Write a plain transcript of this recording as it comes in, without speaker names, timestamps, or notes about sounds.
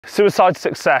Suicide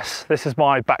success, this is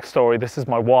my backstory, this is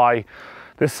my why,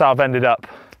 this is how I've ended up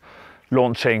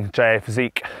launching JA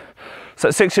Physique. So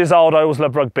at 6 years old, I always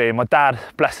loved rugby, and my dad,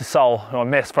 bless his soul, who I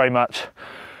miss very much,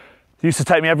 used to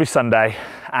take me every Sunday.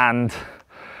 And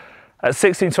at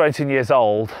 16 to 18 years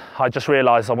old, I just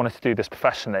realised I wanted to do this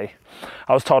professionally.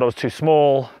 I was told I was too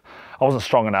small, I wasn't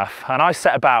strong enough, and I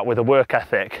set about with a work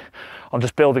ethic on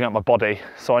just building up my body.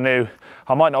 So I knew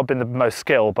I might not have been the most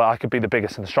skilled, but I could be the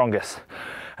biggest and the strongest.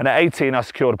 And at 18, I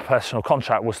secured a professional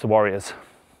contract with the Warriors.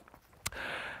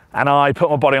 And I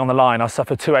put my body on the line. I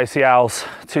suffered 2 ACLs,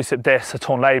 2 slip discs, a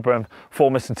torn labrum,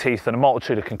 4 missing teeth, and a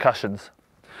multitude of concussions.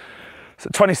 So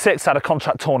at 26, I had a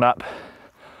contract torn up,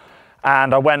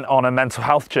 and I went on a mental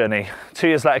health journey. 2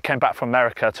 years later, I came back from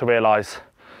America to realise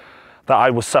that I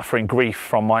was suffering grief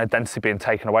from my identity being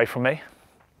taken away from me.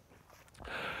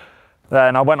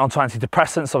 Then I went on to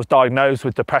antidepressants. I was diagnosed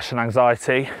with depression,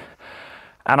 anxiety,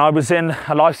 and I was in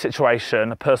a life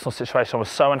situation, a personal situation. I was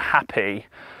so unhappy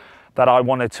that I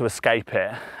wanted to escape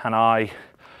it, and I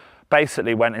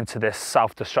basically went into this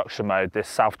self-destruction mode, this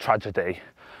self-tragedy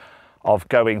of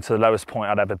going to the lowest point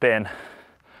I'd ever been.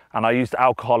 And I used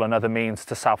alcohol and other means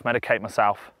to self-medicate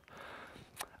myself.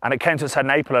 And it came to its head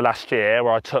in April of last year,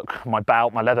 where I took my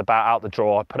belt, my leather belt, out the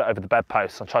drawer, I put it over the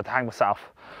bedpost, I tried to hang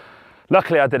myself.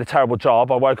 Luckily, I did a terrible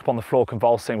job. I woke up on the floor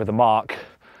convulsing with a mark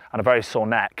and a very sore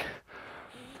neck.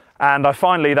 And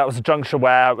that was a juncture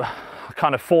where I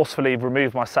kind of forcefully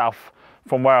removed myself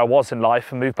from where I was in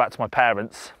life and moved back to my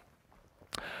parents.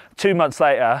 2 months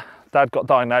later, Dad got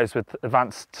diagnosed with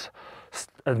advanced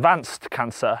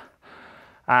cancer,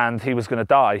 and he was going to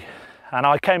die. And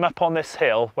I came up on this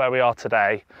hill where we are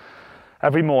today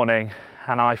every morning,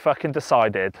 and I fucking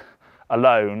decided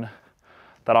alone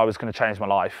that I was going to change my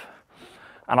life.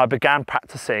 And I began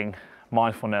practicing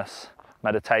mindfulness,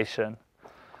 meditation,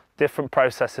 different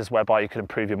processes whereby you can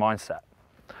improve your mindset.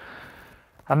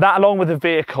 And that, along with a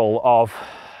vehicle of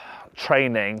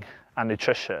training and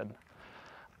nutrition,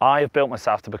 I have built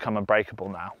myself to become unbreakable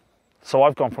now. So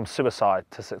I've gone from suicide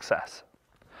to success.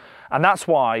 And that's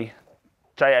why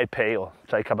JAP, or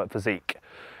J Cabot Physique,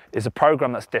 is a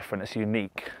program that's different, it's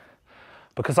unique.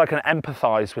 Because I can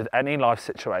empathise with any life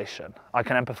situation. I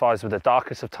can empathise with the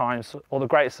darkest of times or the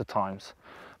greatest of times.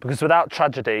 Because without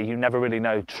tragedy, you never really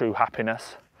know true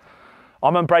happiness.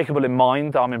 I'm unbreakable in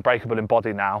mind, I'm unbreakable in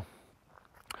body now.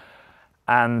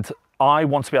 And I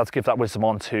want to be able to give that wisdom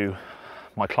on to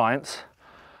my clients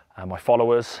and my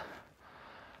followers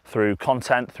through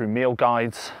content, through meal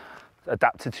guides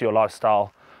adapted to your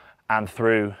lifestyle, and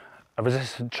through a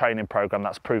resistance training program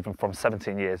that's proven from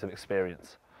 17 years of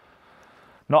experience.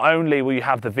 Not only will you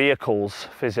have the vehicles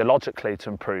physiologically to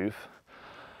improve,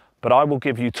 but I will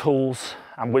give you tools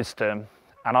and wisdom,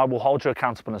 and I will hold you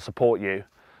accountable and support you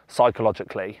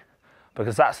psychologically,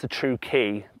 because that's the true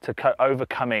key to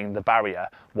overcoming the barrier,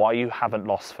 why you haven't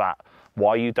lost fat,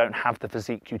 why you don't have the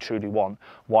physique you truly want,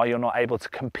 why you're not able to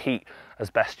compete as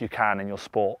best you can in your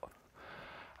sport.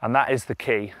 And that is the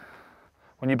key.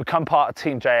 When you become part of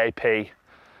Team JAP,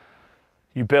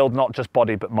 you build not just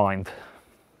body but mind.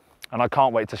 And I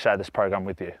can't wait to share this program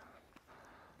with you.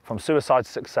 From suicide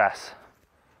to success,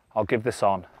 I'll give this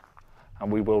on,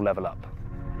 and we will level up.